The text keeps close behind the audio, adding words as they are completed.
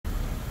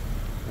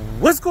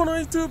What's going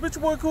on YouTube? It's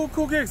your boy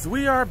Cool Kicks.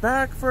 We are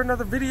back for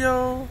another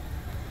video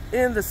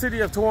in the city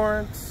of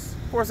Torrance.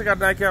 Of course, I got a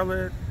Nike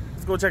outlet.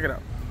 Let's go check it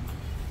out.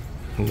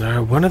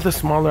 One of the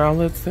smaller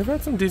outlets. They've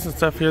had some decent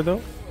stuff here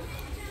though.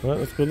 Well,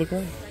 let's go look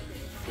around.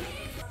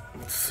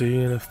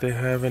 Seeing if they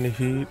have any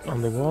heat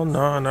on the wall.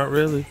 No, not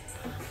really.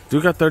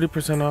 Do got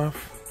 30%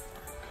 off.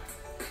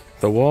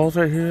 The walls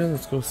right here.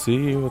 Let's go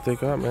see what they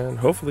got, man.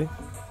 Hopefully.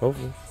 Alright,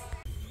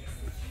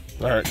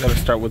 gotta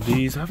start with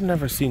these. I've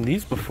never seen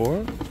these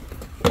before.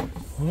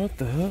 What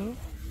the hell?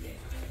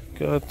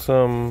 Got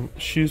some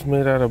shoes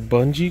made out of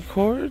bungee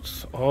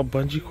cords. All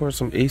bungee cords,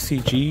 some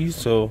ACGs,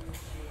 so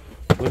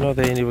we know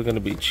they ain't even gonna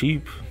be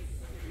cheap.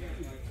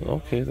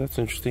 Okay, that's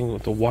interesting.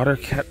 With the Water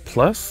Cat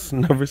Plus,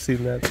 never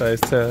seen that,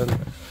 size 10.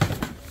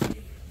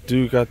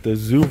 Dude got the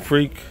Zoom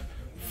Freak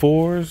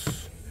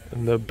 4s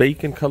and the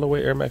Bacon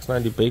colorway, Air Max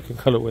 90 Bacon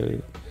colorway.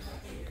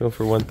 Going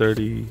for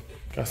 130.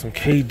 Got some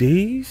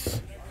KDs.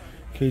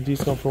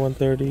 KDs going for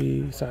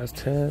 130, size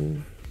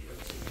 10.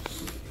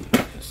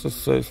 This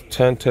is size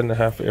 10,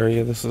 10.5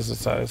 area. This is a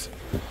size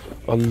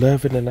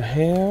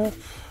 11.5.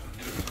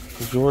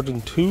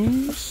 Jordan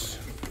 2s.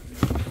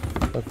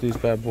 Got these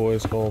bad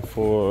boys going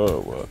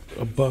for what,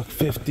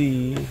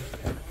 $150.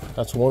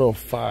 That's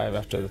 105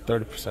 after the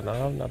 30%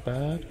 off. Not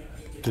bad.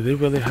 Do they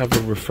really have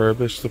it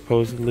refurbished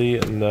supposedly,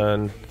 and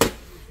then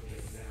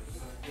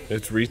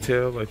it's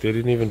retail? Like they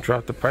didn't even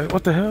drop the price?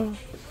 What the hell?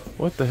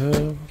 What the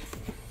hell?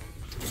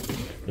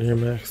 Air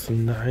Max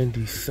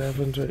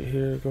 97s right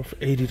here, go for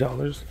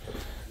 $80.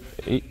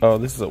 Oh,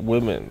 this is a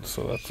women's,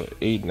 so that's an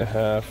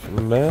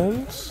 8.5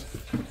 men's.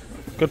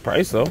 Good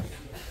price though.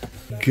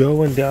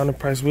 Going down in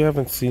price. We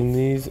haven't seen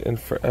these in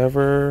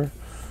forever.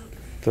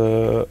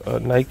 The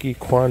Nike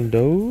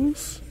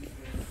Quandos.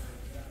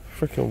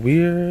 Freaking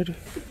weird.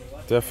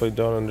 Definitely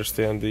don't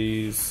understand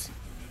these.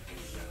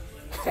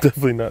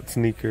 Definitely not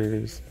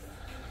sneakers.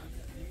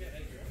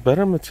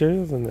 Better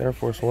material than the Air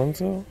Force Ones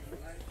though.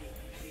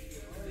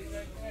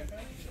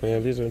 Yeah,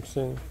 these are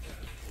interesting.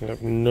 I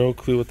have no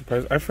clue what the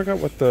price. I forgot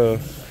what the.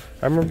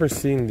 I remember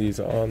seeing these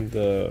on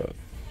the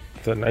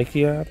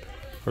Nike app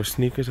or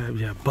sneakers app.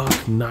 Yeah,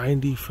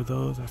 $190 for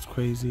those. That's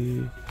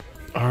crazy.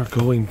 Are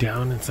going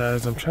down in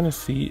size. I'm trying to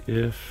see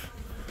if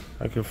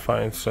I can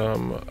find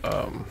some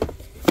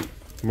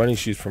running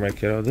shoes for my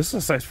kiddo. This is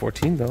a size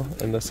 14 though,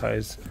 in the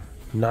size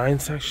 9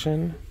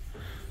 section.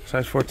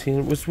 Size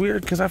 14. It was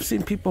weird because I've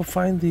seen people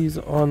find these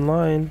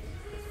online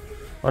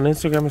on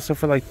Instagram and stuff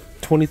for like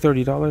 $20,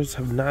 $30.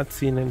 Have not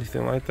seen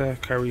anything like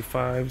that. Kyrie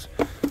 5s.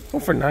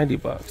 Going for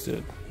 $90,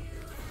 dude.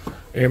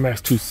 Air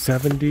Max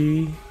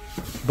 270.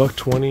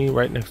 $120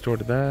 right next door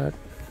to that.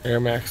 Air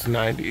Max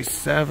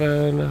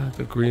 97.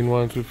 The green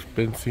ones, we've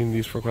been seeing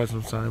these for quite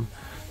some time.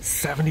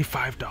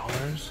 $75.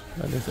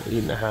 That is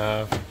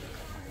 8.5.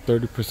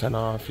 30%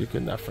 off. You're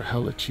getting that for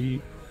hella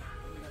cheap.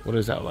 What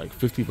is that, like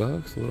 $50?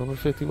 A little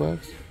over $50?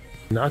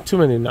 Not too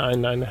many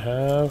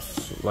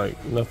 9.5s.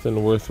 Like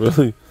nothing worth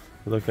really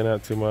looking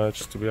at too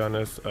much, to be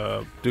honest.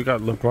 Dude got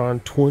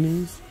LeBron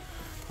 20s.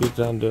 He's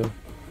down to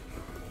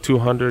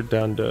 200,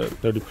 down to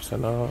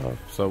 30% off.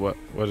 So what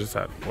is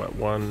that? What,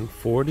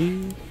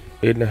 140?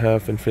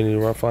 8.5 Infinity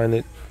Roughline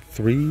It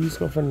 3s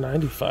go for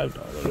 $95.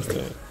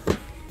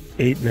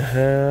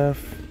 8.5.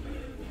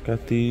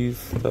 Got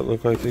these that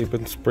look like they've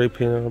been spray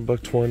painted on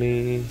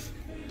 $120.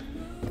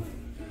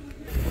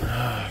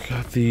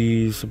 Got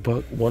these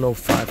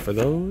 $105 for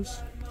those.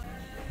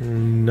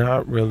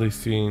 Not really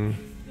seeing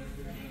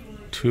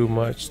too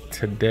much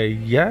today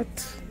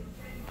yet.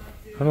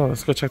 Hold on,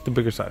 let's go check the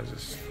bigger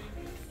sizes.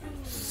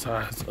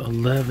 Size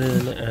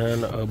 11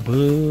 and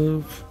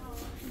above.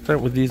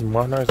 Start with these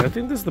Monarchs. I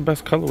think this is the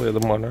best colorway of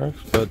the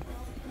Monarchs, but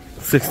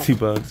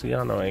 $60.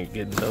 Y'all know I ain't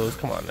getting those.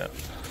 Come on now.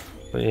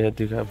 But yeah,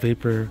 they got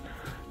Vapor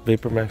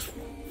Max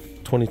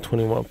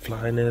 2021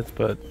 Flyknits,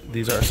 but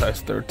these are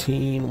size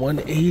 13,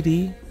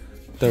 $180.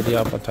 30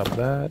 off on top of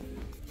that.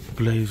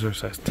 Blazer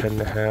size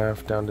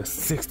 10.5 down to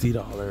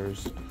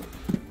 $60.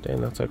 Dang,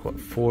 that's like what,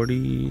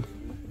 40?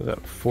 Is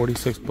that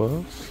 $46?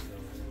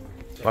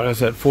 Like I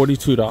said,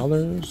 $42.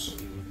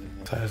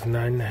 Size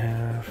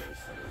 9.5.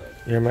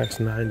 Air Max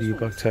 90,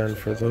 $110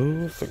 for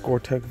those. The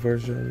Gore-Tex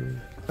version.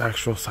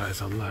 Actual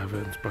size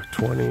 11s,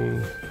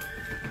 $120.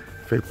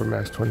 Vapor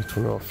Max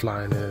 2021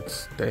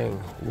 Flyknits. Dang,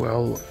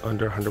 well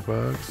under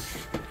 $100.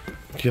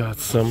 Got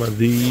some of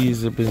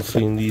these. I've been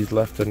seeing these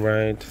left and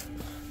right.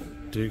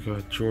 Dude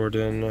got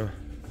Jordan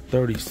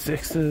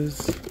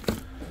 36s.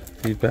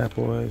 These bad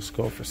boys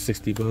go for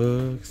 $60.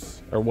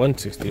 Or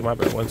 $160, my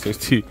bad,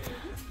 $160.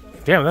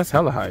 Damn, that's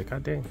hella high,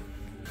 god dang.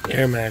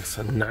 Air Max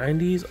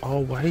 90s,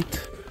 all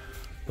white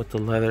with the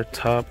leather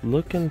top,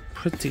 looking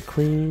pretty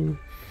clean.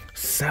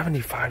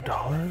 $75.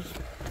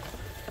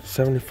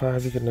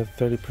 $75, you're getting a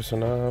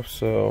 30% off,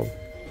 so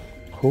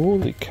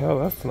holy cow,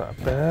 that's not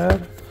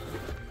bad.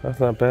 That's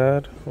not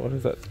bad. What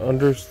is that,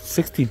 under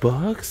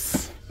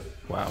 $60?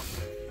 Wow.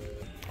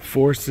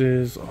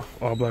 Forces,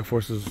 all black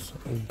Forces,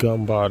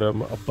 gum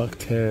bottom,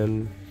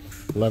 $110,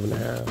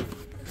 11.5.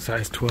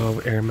 Size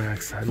 12 Air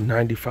Max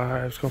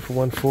 95s go for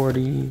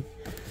 $140.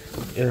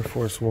 Air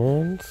Force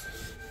Ones.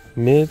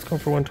 Mids go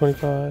for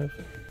 $125.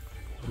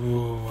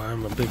 Ooh,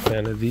 I'm a big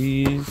fan of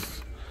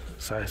these.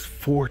 Size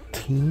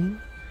 14.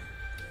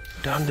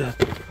 Down to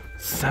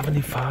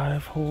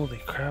 75. Holy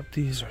crap,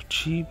 these are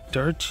cheap.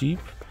 Dirt cheap.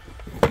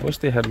 Wish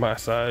they had my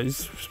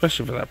size,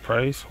 especially for that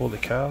price. Holy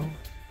cow.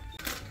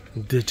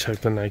 Did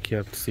check the Nike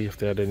app to see if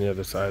they had any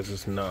other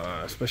sizes.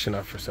 Nah, especially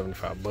not for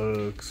 75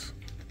 bucks.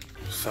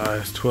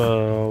 Size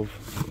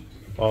 12.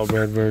 All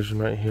red version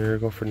right here.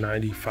 Go for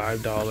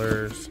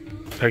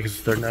 $95.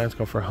 Pegasus 39s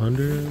go for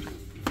 100.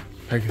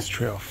 Pegasus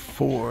Trail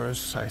 4s,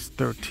 size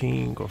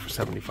 13, go for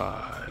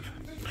 75.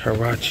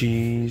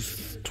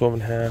 Hirachis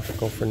 12.5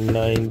 go for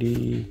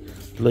 90.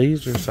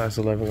 Blazer size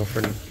 11 go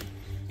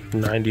for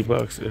 90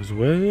 bucks as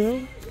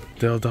well.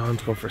 Del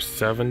Dons go for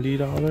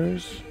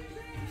 $70.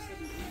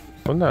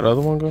 Wasn't that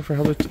other one go for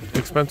hella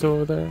expensive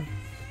over there?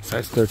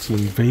 Size 13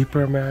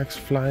 Vapor Max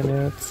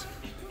Flyknits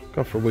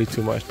go for way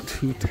too much,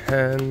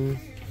 $210.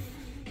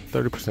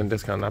 30%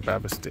 discount, not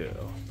bad, but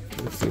still.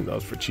 I've seen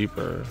those for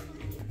cheaper.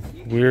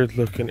 Weird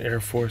looking Air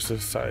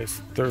Forces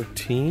size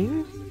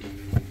 13.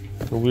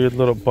 A weird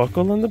little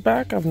buckle in the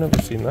back. I've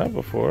never seen that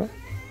before.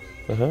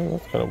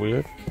 That's kind of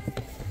weird.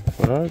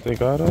 Alright, they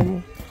got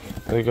them.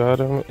 They got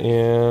them,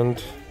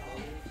 and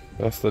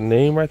that's the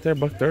name right there,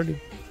 $130.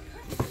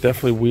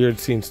 Definitely weird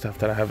seeing stuff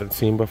that I haven't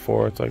seen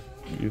before. It's like,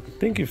 you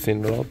think you've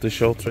seen it all. The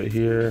Schultz right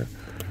here.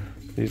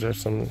 These are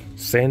some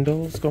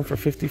sandals going for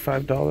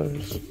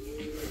 $55.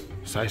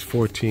 Size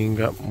 14,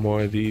 got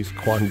more of these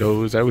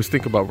Kwandos. I always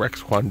think about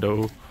Rex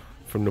Kwando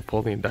from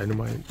Napoleon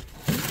Dynamite.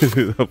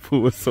 That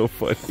fool was so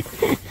funny.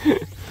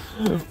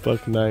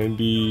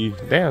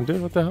 $190. Damn,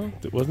 dude, what the hell?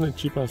 Wasn't it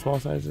cheap on small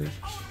sizes?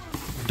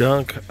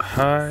 Dunk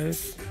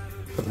Highs,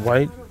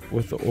 white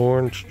with the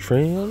orange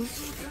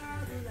trims,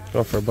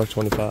 going for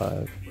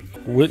 $125.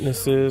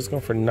 Witnesses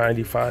going for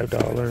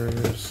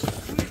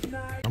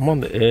 $95. I'm on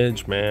the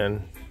edge,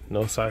 man.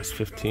 No size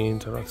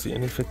 15s. I don't see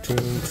any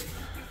 15s.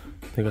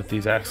 They got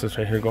these Axis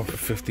right here going for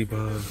 50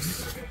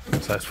 bucks.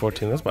 Size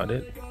 14, that's about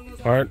it.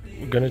 Alright,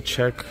 we're gonna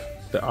check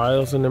the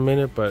aisles in a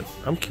minute, but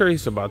I'm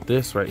curious about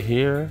this right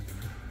here.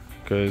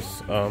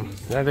 Because,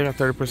 yeah, they got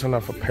 30%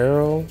 off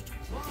apparel.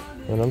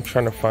 And I'm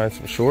trying to find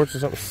some shorts or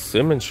something.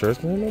 Simmons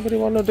shirts, man. Nobody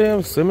want no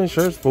damn Simmons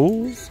shirts,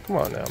 fools. Come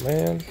on now,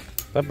 man.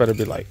 That better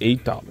be like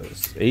 $8.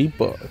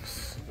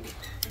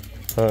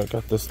 $8. Alright,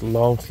 got this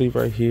long sleeve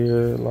right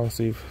here. Long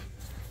sleeve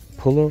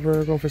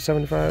pullover going for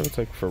 75. It's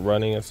like for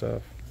running and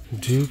stuff.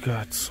 Do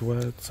got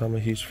sweats. I'm a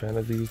huge fan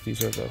of these.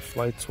 These are the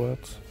flight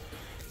sweats.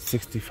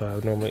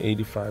 65, normally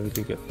 85. You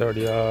do get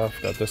 30 off.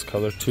 Got this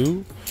color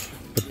too.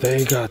 But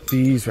they got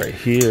these right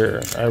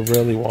here. I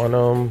really want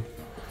them.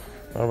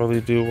 I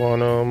really do want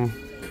them.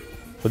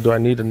 But do I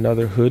need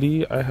another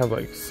hoodie? I have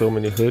like so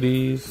many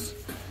hoodies.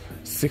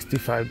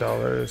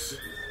 $65.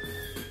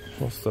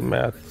 What's the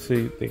math?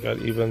 See, they got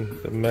even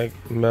the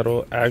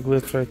metal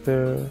aglets right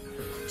there.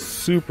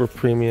 Super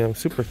premium,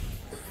 super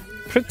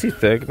pretty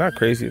thick, not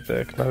crazy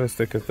thick, not as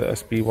thick as the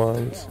SB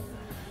ones,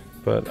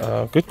 but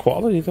good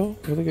quality though,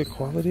 really good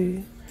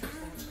quality.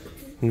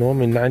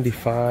 Normally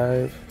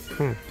 $95,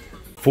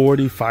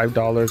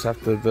 $45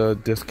 after the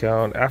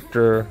discount,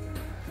 after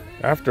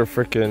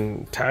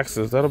freaking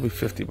taxes, that'll be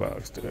 50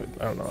 bucks, dude.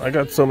 I don't know, I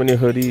got so many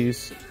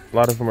hoodies, a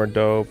lot of them are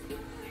dope.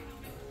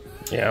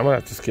 Yeah, I'm gonna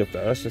have to skip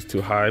that, that's just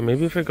too high.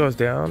 Maybe if it goes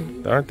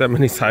down. There aren't that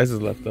many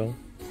sizes left though.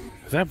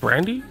 Is that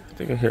Brandy? I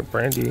think I hear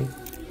Brandy.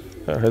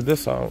 I heard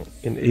this song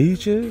in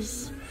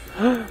ages.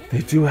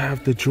 They do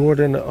have the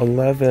Jordan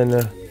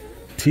 11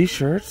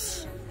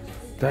 t-shirts.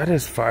 That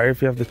is fire.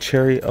 If you have the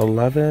Cherry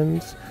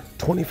 11s,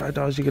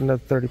 $25, you get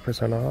another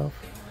 30% off.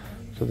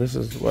 So this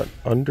is what,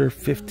 under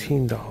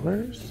 $15?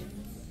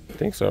 I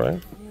think so,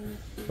 right?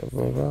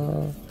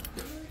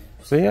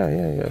 So yeah,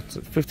 it's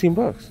 15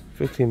 bucks.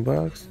 15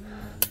 bucks.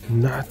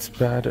 Not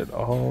bad at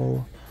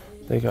all.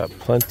 They got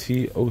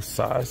plenty of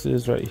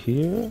sizes right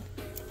here.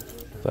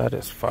 That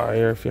is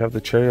fire. If you have the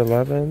Cherry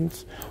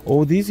 11s.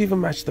 Oh, these even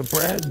match the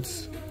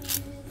breads.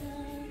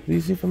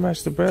 These even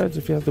match the breads.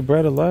 If you have the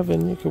bread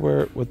 11, you can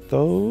wear it with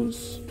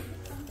those.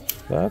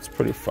 That's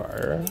pretty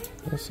fire.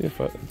 Let's see if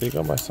they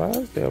got my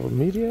size. They have a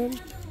medium.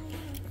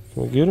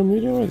 Can we get a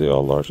medium or are they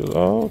all large?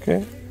 Oh,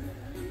 okay.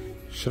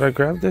 Should I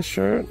grab this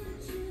shirt?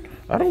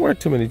 I don't wear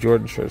too many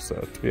Jordan shirts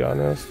though, to be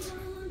honest.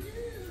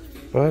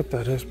 But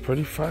that is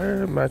pretty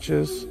fire. It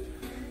matches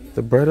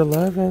the bread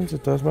 11s.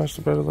 It does match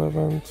the bread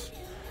 11s.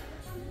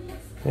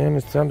 And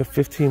it's down to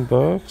 15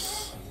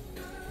 bucks.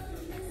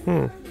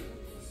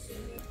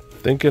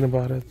 Thinking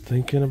about it.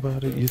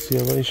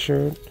 UCLA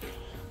shirt.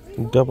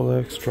 Double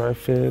X dry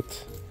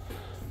fit.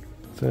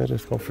 That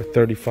is going for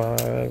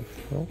 35.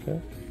 Okay.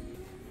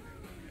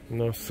 You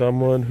know,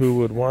 someone who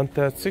would want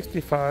that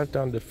 65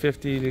 down to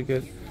 50 to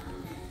get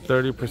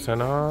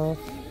 30% off.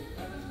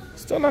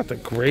 Still not the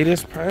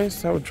greatest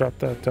price. I would drop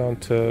that down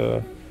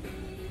to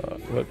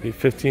what be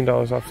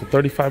 $15 off to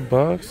 35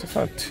 bucks. That's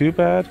not too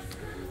bad.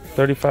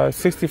 35,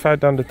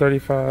 65 down to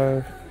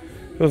 35.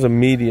 It was a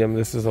medium.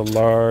 This is a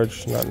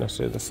large, not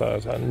necessarily the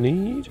size I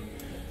need.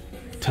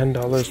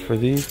 $10 for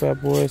these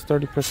bad boys,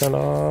 30%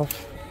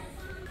 off.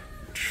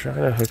 Trying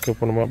to hook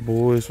up one of my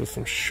boys with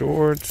some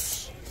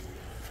shorts.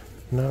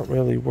 Not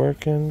really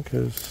working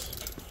because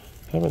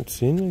I haven't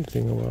seen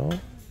anything in a while.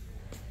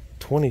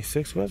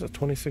 26, who has a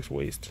 26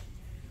 waist?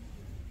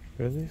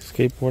 Really?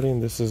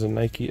 Skateboarding, this is a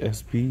Nike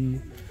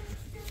SB.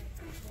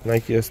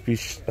 Nike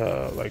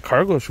SB like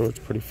cargo shorts,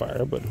 pretty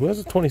fire, but who has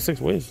a 26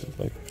 waist?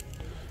 Like,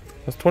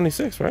 that's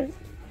 26, right?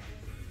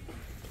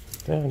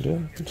 Damn,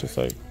 dude. It's just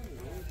like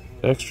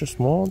extra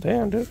small.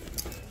 Damn, dude.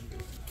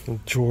 Some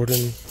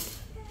Jordan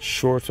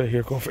shorts right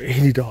here going for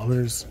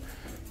 $80.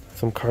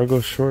 Some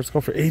cargo shorts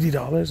going for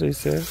 $80, they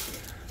said.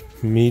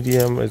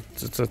 Medium,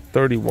 it's a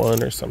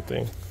 31 or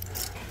something.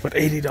 But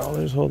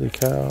 $80, holy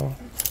cow. I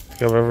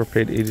think I've ever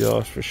paid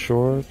 $80 for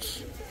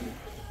shorts.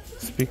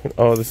 Speaking,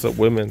 oh, this is a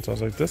women's. I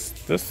was like,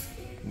 this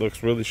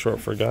looks really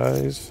short for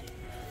guys.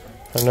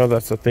 I know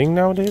that's a thing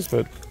nowadays,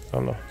 but I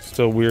don't know.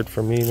 Still weird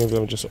for me. Maybe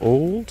I'm just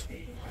old.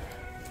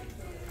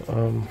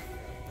 But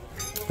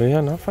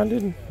yeah, not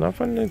finding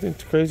anything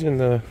too crazy in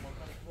the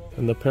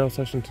apparel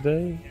section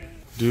today.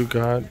 Do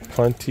got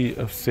plenty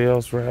of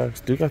sales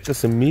racks. Do got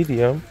this in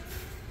medium.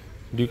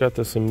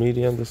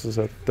 This is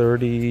a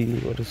 30.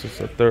 What is this?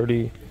 A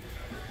 30.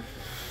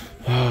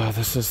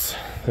 This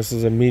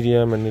is a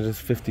medium, and it is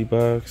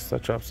 $50.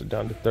 That drops it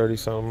down to 30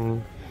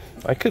 something.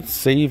 I could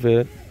save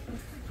it.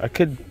 I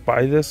could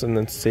buy this and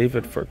then save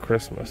it for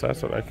Christmas.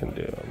 That's what I can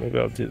do. Maybe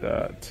I'll do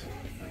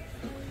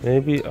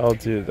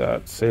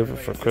that. Save it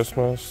for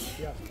Christmas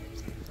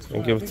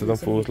and give it to them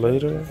fools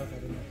later.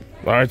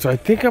 Alright, so I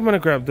think I'm gonna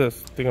grab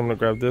this.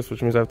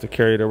 Which means I have to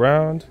carry it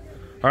around.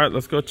 Alright,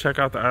 let's go check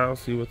out the aisle,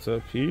 see what's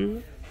up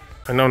here.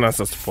 I know that's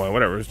just the point,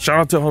 whatever. Shout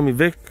out to homie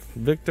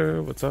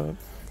Victor, what's up?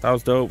 That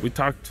was dope. We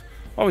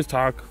always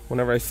talk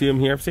whenever I see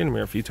him here. I've seen him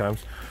here a few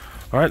times.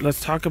 Alright,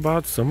 let's talk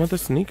about some of the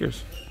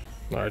sneakers.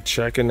 Alright,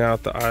 checking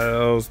out the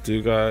aisles.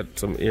 Do got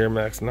some Air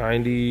Max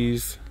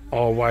 90s.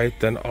 All white,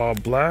 then all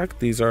black.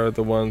 These are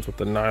the ones with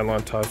the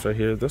nylon tops right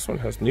here. This one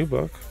has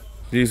nubuck.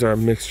 These are a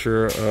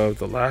mixture of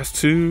the last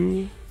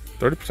two.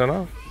 30%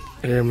 off.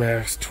 Air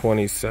Max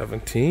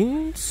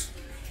 2017s.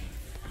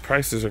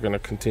 Prices are going to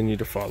continue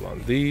to fall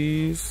on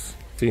these.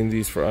 Seen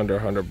these for under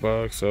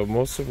 $100, so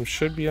most of them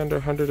should be under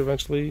 100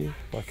 eventually.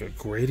 Like a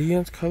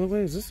gradient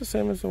colorway. Is this the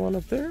same as the one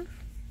up there?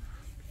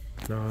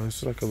 No,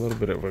 it's like a little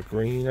bit of a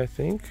green, I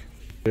think.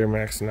 Air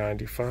Max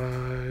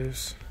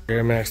 95s.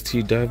 Air Max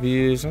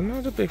TWs. I'm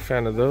not a big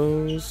fan of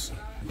those.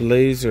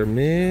 Blazer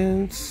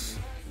Mints.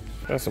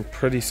 Got some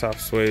pretty soft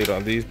suede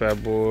on these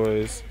bad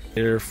boys.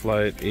 Air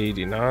Flight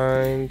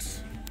 89s.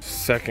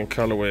 Second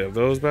colorway of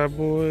those bad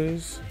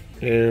boys.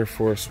 Air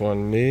Force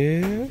One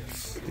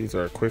Mids. These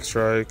are Quick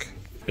Strike.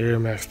 Air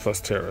Max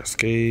Plus Terra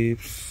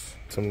Escapes.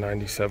 Some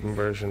 97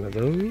 version of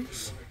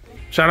those.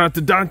 Shout out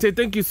to Dante.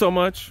 Thank you so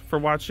much for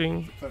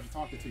watching. Pleasure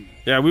talking to you.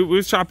 Yeah, we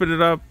was chopping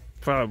it up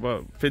for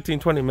about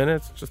 15-20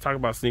 minutes. Just talk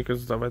about sneakers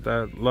and stuff like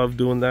that. Love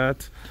doing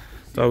that.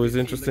 It's always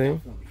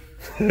interesting.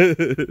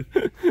 Big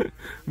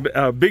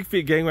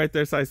Feet Gang right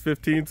there, size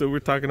 15. So we're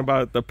talking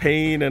about the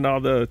pain and all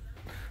the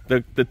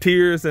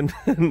tears and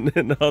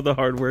all the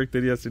hard work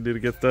that he has to do to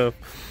get stuff.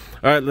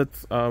 All right,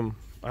 let's I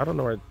don't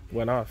know where it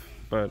went off,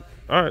 but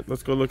all right,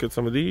 let's go look at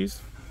some of these.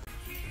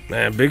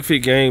 Man, Big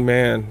Feet Gang,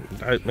 man,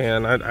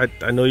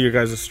 I know you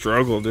guys'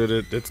 struggle,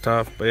 dude. It's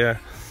tough, but yeah,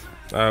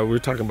 we were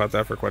talking about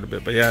that for quite a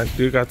bit. But yeah,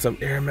 dude got some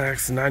Air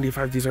Max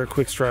 95. These are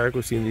Quick Strike.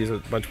 We've seen these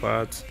at a bunch of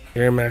spots.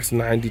 Air Max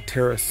 90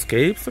 Terra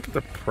Escapes. Look at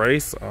the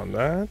price on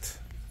that.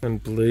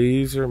 And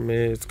Blazer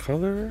Mids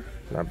color,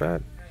 not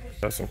bad.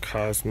 Got some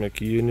Cosmic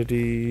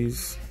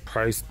Unities.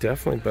 Price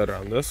definitely better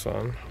on this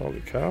one. Holy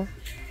cow.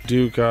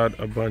 Dude got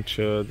a bunch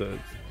of the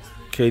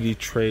KD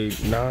Trade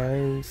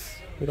 9s.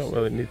 We don't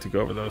really need to go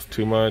over those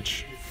too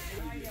much.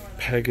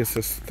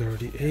 Pegasus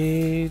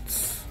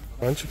 38s.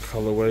 Bunch of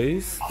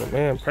colorways. But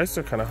man, prices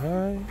are kind of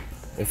high.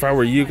 If I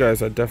were you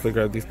guys, I'd definitely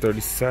grab these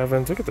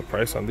 37s. Look at the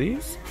price on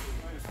these.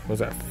 Was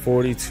that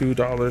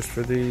 $42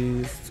 for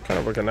these? It's kind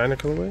of like a 9er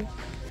colorway.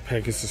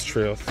 Pegasus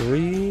Trail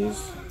 3s.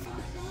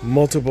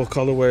 Multiple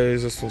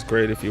colorways. This one's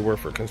great if you work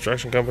for a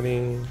construction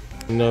company.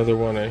 Another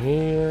one right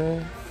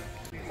here.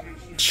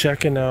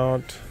 Checking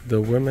out the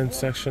women's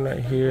section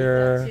right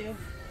here.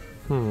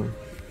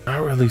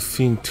 Not really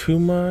seen too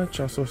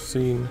much. Also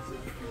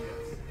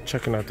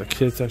checking out the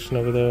kids section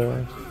over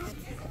there.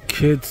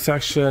 Kids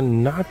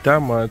section, not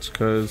that much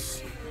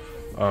because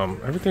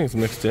everything's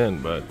mixed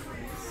in, but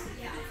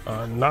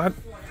not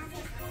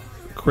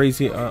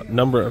crazy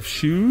number of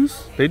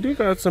shoes. They do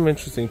got some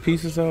interesting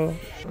pieces though.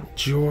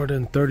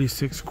 Jordan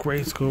 36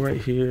 grade school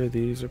right here.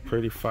 These are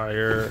pretty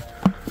fire.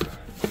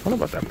 I don't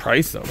know about that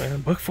price though,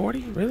 man.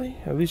 $140, really?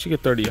 At least you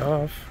get 30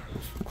 off.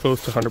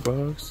 Close to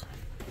 $100.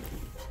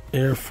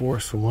 Air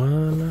Force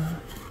One.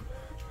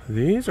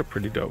 These are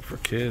pretty dope for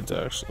kids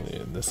actually.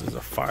 And this is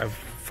a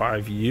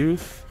 5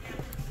 youth.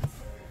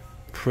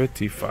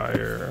 Pretty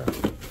fire.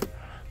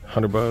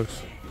 $100.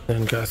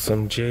 Then got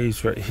some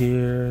J's right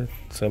here.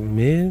 Some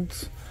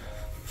mids.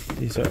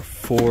 These are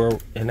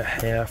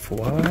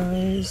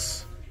 4.5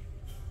 Ys.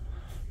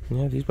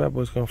 Yeah, these bad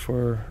boys going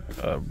for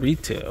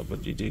retail,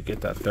 but you do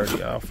get that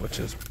 30 off, which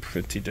is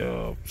pretty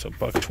dope. So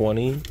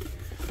 $1.20,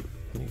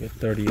 you get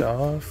 30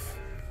 off.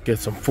 Get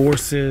some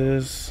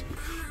Forces,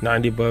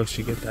 90 bucks,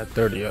 you get that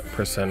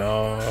 30%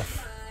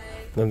 off.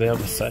 Then they have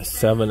a size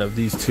 7 of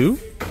these too.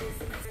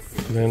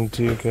 And then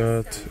you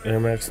got Air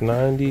Max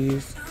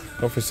 90s,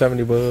 go for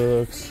 70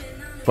 bucks.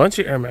 Bunch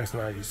of Air Max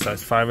 90s,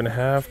 size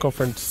 5.5, go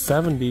for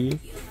 70.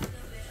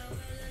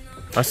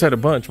 I said a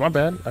bunch, my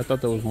bad. I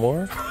thought there was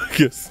more.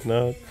 Guess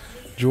not.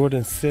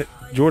 Jordan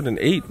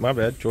 8, my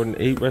bad. Jordan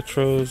 8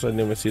 retros. I didn't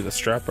even see the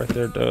strap right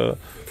there.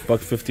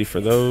 $1.50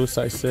 for those,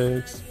 size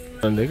 6.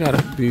 And they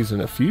got these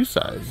in a few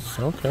sizes.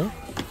 Okay.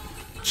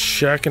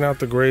 Checking out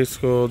the gray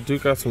skull.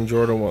 Duke got some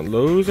Jordan 1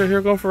 lows right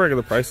here, going for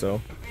regular price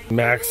though.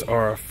 Max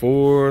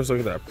RF4s. Look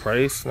at that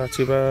price, not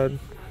too bad.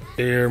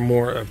 Air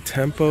more of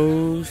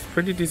tempos,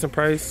 pretty decent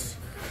price.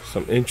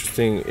 Some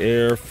interesting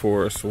Air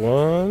Force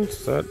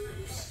Ones.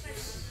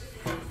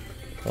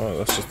 Oh,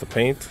 that's just the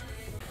paint.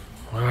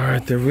 All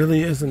right, there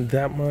really isn't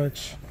that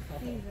much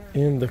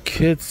in the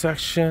kids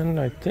section.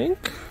 I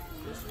think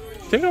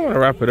I'm gonna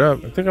wrap it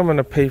up. I think I'm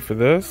gonna pay for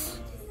this,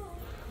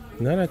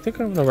 and then I think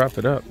I'm gonna wrap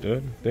it up,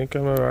 dude. I think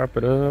I'm gonna wrap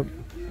it up.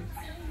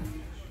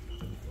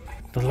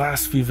 The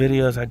last few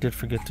videos I did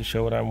forget to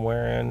show what I'm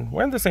wearing.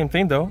 Wearing the same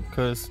thing though,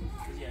 cause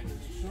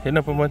hitting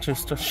up a bunch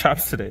of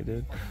shops today,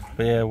 dude.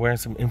 But yeah, wearing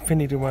some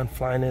Infinity Run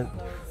Flying It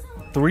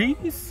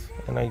 3s,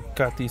 and I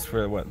got these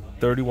for what,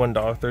 $31,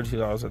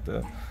 $32 at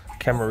the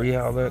Camaria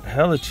outlet.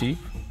 Hella cheap,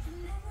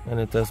 and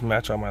it does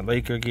match all my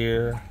Laker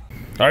gear.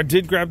 I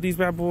did grab these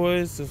bad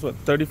boys. It's what,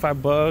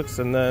 35 bucks,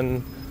 and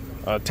then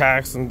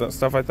tax and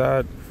stuff like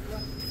that.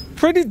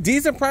 Pretty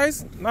decent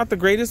price, not the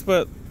greatest,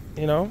 but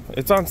you know,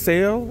 it's on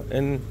sale.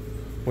 And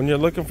when you're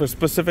looking for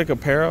specific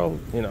apparel,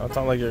 you know, it's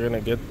not like you're gonna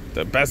get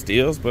the best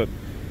deals, but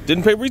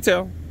didn't pay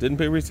retail.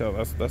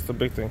 That's the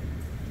big thing.